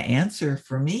 my answer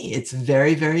for me, it's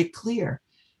very, very clear.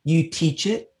 You teach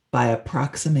it by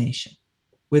approximation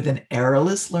with an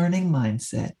errorless learning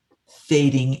mindset,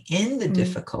 fading in the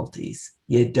difficulties.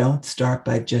 You don't start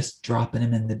by just dropping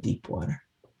them in the deep water.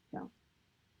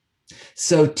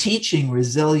 So teaching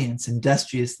resilience,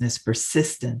 industriousness,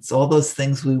 persistence, all those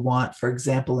things we want, for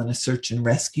example, in a search and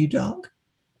rescue dog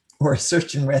or a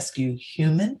search and rescue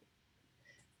human,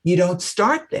 you don't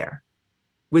start there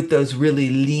with those really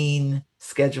lean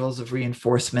schedules of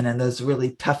reinforcement and those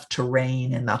really tough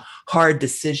terrain and the hard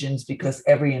decisions because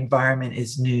every environment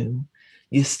is new.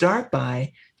 You start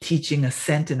by teaching a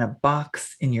scent in a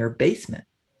box in your basement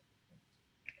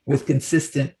with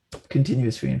consistent,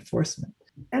 continuous reinforcement.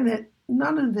 And that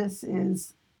none of this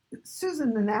is,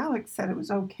 Susan and Alex said it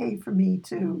was okay for me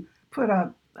to put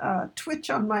a twitch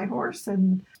on my horse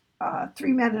and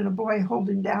 3 men and a boy hold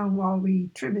him down while we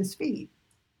trim his feet.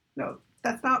 No,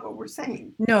 that's not what we're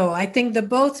saying. No, I think the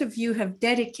both of you have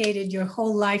dedicated your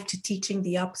whole life to teaching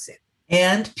the opposite.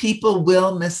 And people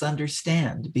will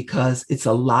misunderstand because it's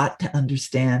a lot to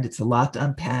understand. It's a lot to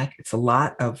unpack. It's a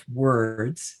lot of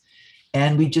words.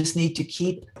 And we just need to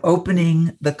keep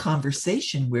opening the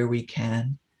conversation where we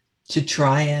can to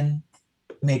try and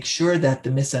make sure that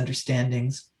the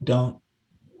misunderstandings don't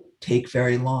take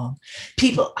very long.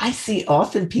 I see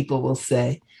often people will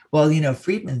say, well,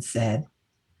 Friedman said,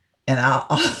 and I'll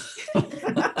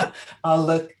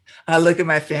look at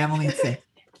my family and say,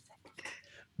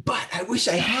 but I wish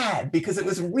I had, because it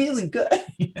was really good.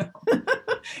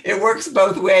 It works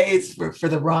both ways for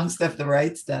the wrong stuff, the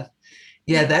right stuff.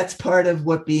 Yeah, that's part of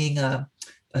what being a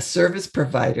service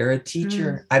provider, a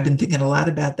teacher. I've been thinking a lot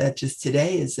about that just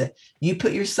today, is that you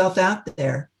put yourself out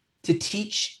there to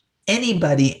teach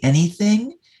anybody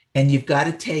anything, and you've got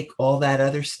to take all that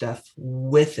other stuff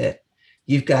with it.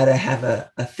 You've got to have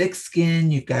a thick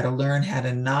skin. You've got to learn how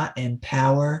to not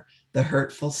empower the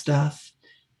hurtful stuff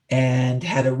and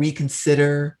how to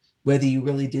reconsider whether you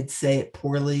really did say it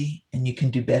poorly and you can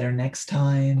do better next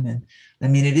time. And I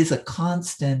mean, it's a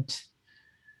constant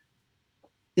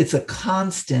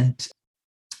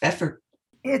effort.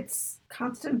 It's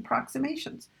constant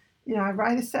approximations. I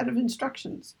write a set of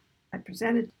instructions. I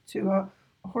present it to a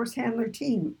horse handler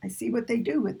team. I see what they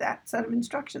do with that set of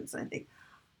instructions. I think,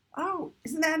 oh,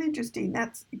 isn't that interesting?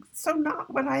 That's so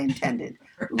not what I intended.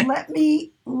 Right. Let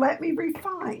me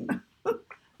refine.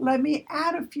 Let me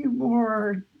add a few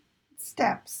more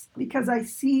steps, because I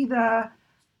see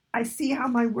how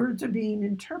my words are being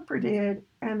interpreted,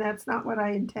 and that's not what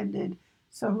I intended.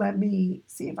 So let me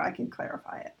see if I can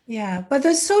clarify it. Yeah, but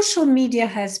the social media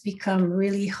has become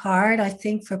really hard, I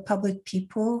think, for public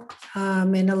people.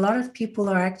 And a lot of people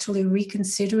are actually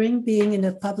reconsidering being in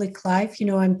a public life.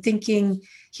 I'm thinking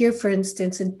here, for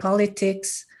instance, in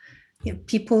politics,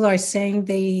 people are saying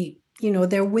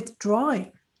they're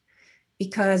withdrawing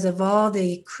because of all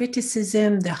the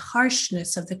criticism, the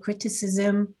harshness of the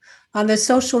criticism on the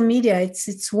social media.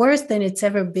 It's worse than it's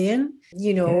ever been,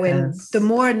 yes. And the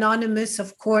more anonymous,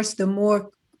 of course, the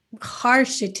more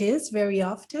harsh it is very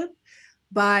often.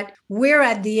 But we're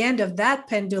at the end of that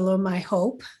pendulum, I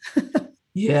hope.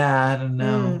 Yeah, I don't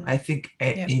know. I think,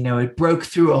 it broke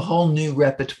through a whole new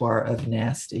repertoire of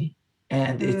nasty,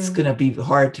 and it's going to be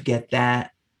hard to get that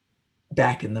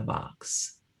back in the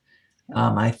box.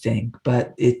 I think,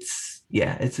 but it's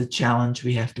a challenge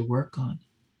we have to work on.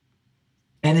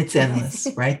 And it's endless,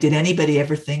 right? Did anybody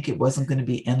ever think it wasn't going to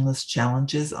be endless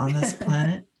challenges on this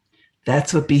planet?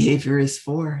 that's what behavior is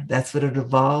for. That's what it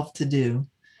evolved to do,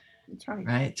 That's right.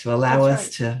 right? To allow That's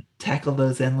us to tackle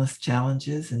those endless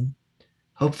challenges and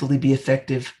hopefully be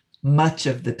effective much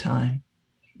of the time.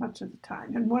 Much of the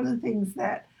time. And one of the things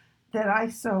that I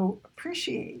so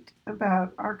appreciate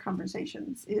about our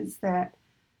conversations is that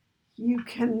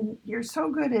you're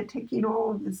so good at taking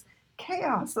all of this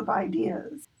chaos of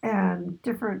ideas and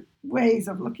different ways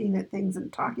of looking at things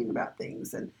and talking about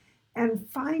things and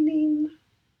finding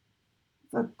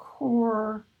the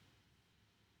core.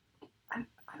 I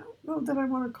don't know that I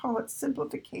want to call it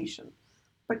simplification,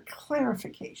 but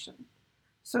clarification,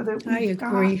 so that we've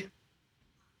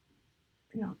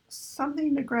got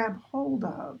something to grab hold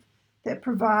of that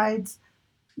provides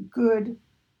good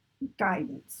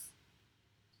guidance,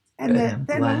 and that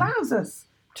then allows us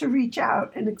to reach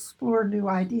out and explore new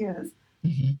ideas,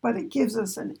 but it gives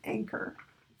us an anchor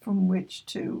from which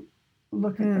to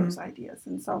look at those ideas.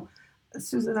 And so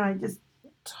Susan, I just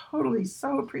totally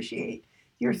so appreciate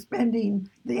your spending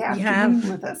the afternoon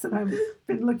with us. And I've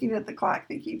been looking at the clock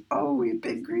thinking, oh, we've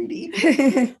been greedy.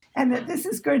 And that this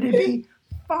is going to be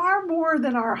far more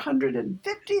than our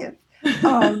 150th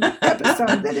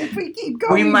episode, that if we keep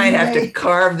going, we might have to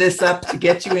carve this up to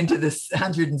get you into the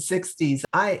 160s.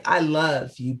 I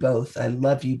love you both. I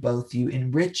love you both. You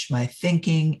enrich my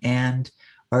thinking and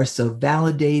are so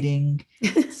validating,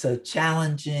 so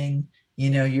challenging.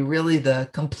 You're really the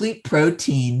complete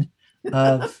protein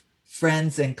of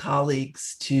friends and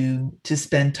colleagues to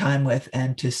spend time with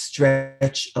and to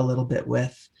stretch a little bit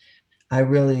with. I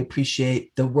really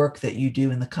appreciate the work that you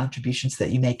do and the contributions that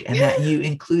you make, and that you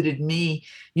included me.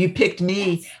 You picked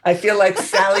me. I feel like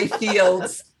Sally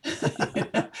Fields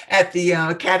at the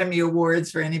Academy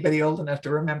Awards, for anybody old enough to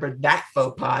remember that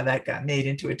faux pas that got made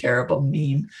into a terrible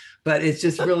meme. But it's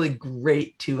just really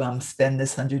great to spend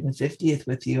this 150th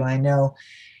with you. I know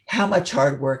how much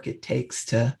hard work it takes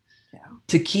to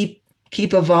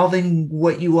keep evolving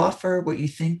what you offer, what you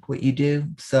think, what you do.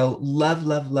 So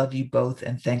love you both.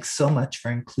 And thanks so much for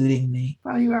including me.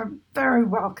 Well, you are very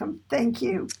welcome. Thank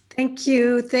you. Thank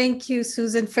you. Thank you,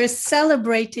 Susan, for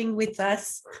celebrating with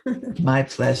us. My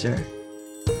pleasure.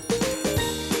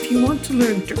 If you want to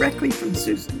learn directly from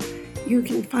Susan, you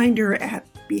can find her at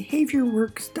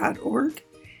behaviorworks.org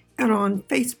and on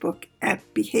Facebook at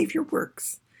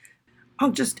BehaviorWorks.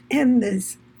 I'll just end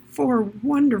this 4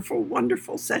 wonderful,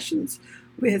 wonderful sessions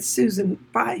with Susan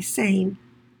by saying,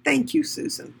 thank you,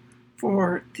 Susan,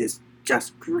 for this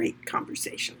just great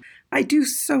conversation. I do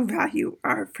so value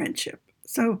our friendship.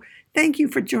 So thank you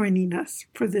for joining us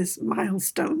for this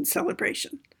milestone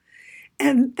celebration.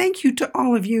 And thank you to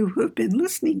all of you who have been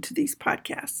listening to these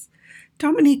podcasts.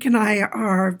 Dominique and I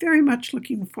are very much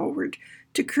looking forward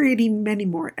to creating many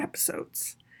more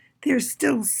episodes. There's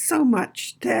still so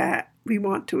much that we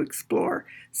want to explore,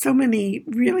 so many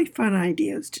really fun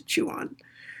ideas to chew on.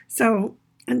 So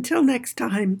until next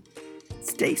time,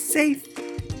 stay safe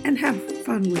and have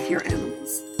fun with your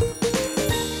animals.